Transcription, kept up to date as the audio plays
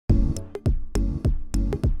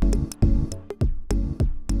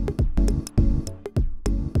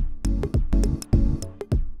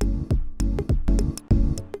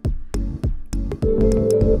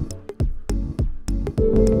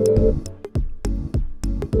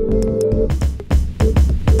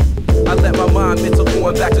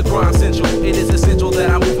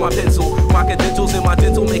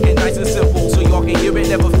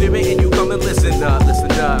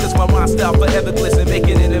Listen up, cause my rhyme style forever glisten,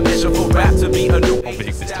 making it a mission for rap to be a new. How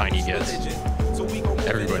big this Tiny gets.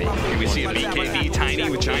 Everybody. Can we see a BKB Tiny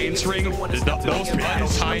with giant string? Those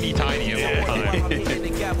pins, tiny the whole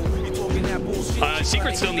time.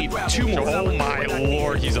 Secret still need 2 more. Oh my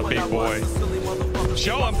lord, he's a big boy.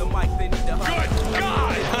 Show him. Good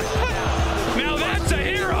God! Now that's a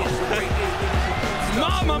hero!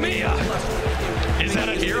 Mamma mia! Is that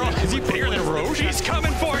a hero? Is he bigger than Roshan? He's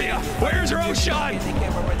coming for you! Where's Roshan?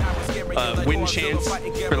 Win chance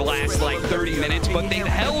for the last like 30 minutes, but they've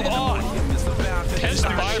held on. Test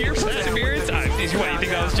of sheer perseverance. What, you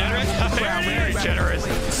think that was generous? Very generous.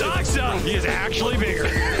 Saksa! He is actually bigger.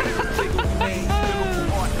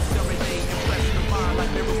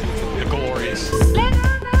 The glorious.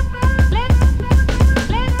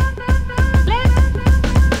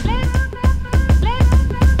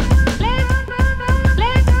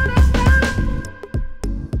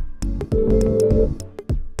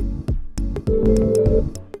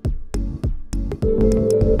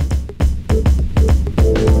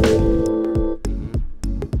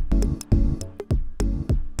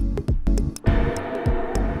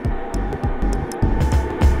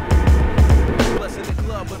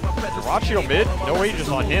 Ratio mid, no wages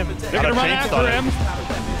on him. They're gonna run after him.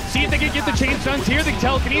 See if they can get the chain stuns here. They can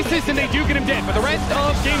telekinesis, and they do get him dead. But the rest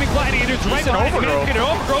of Gaming Gladiators right behind him. Get an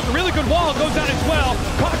overgrowth. A really good wall goes down as well.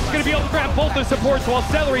 Cox is gonna be able to grab both the supports while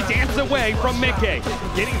Celery dances away from Mickey.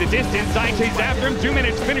 Getting the distance. Zion chases after him. 2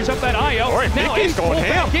 minutes to finish up that IO. Now Mickey's going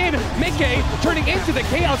ham. back in. Mickey turning into the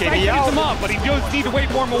chaos. Zion gets him up, but he does need to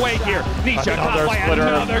wait for him away here. Nisha caught by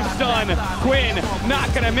another stun. Quinn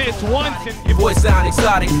not gonna miss once. Your voice sound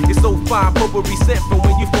exotic. It's so fine, potpourri sent from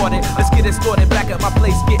when you fought it. Let's get it started. Back at my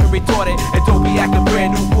place, getting retarded. And don't be acting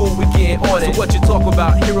brand new, fool, we can't order. So what you talk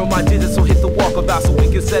about? Hero my digits, so hit the walkabout so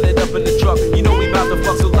we can set it up in the truck. You know we about to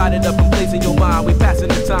fuck, so light it up and blaze in your mind. We passing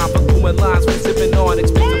the time for booming lines, we sipping on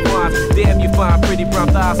expensive wines. Damn, you fine, pretty brown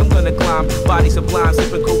thighs, I'm gonna climb. Body sublime,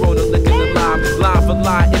 sipping Corona, licking the lime. Line for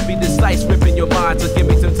line, it be the slice, ripping your mind. So give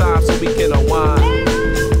me some time so we can unwind.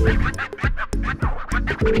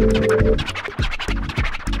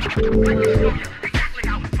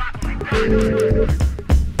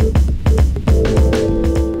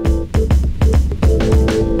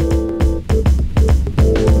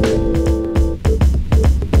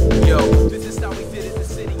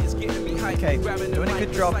 Okay, doing a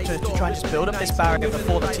good job to try and just build up this barrier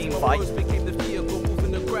before the team fight.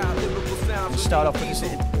 Start off with this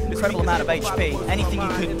incredible amount of HP. Anything you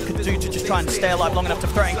could do to just try and stay alive long enough to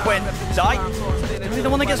threaten Quinn. Zai, the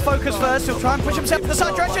one that gets focused first. He'll try and push himself to the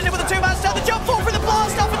side direction with a 2-man step. The jump forward for the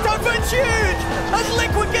blast off and Tofu, it's huge! As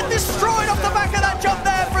Liquid get destroyed off the back of that jump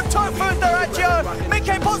there from Tofu and Theracio.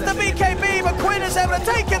 Mickey pots the BKB, but Quinn is able to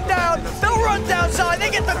take him down. They'll run down Zai, they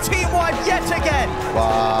get the team wipe yet again.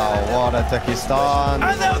 Wow, what a techie stun.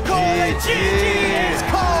 And they'll call it GG, it's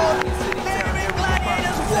called. Gaming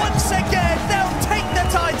Gladiators once again, they'll take the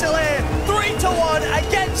title here. 3-1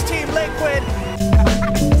 against Team Liquid.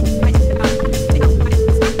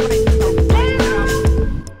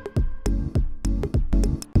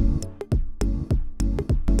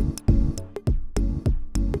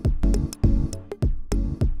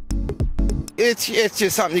 It's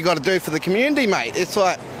just something you got to do for the community, mate. It's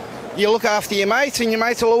like you look after your mates and your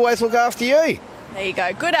mates will always look after you. There you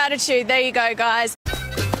go. Good attitude. There you go, guys.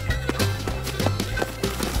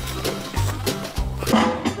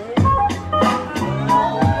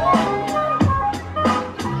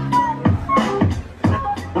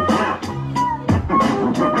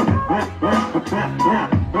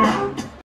 Yeah.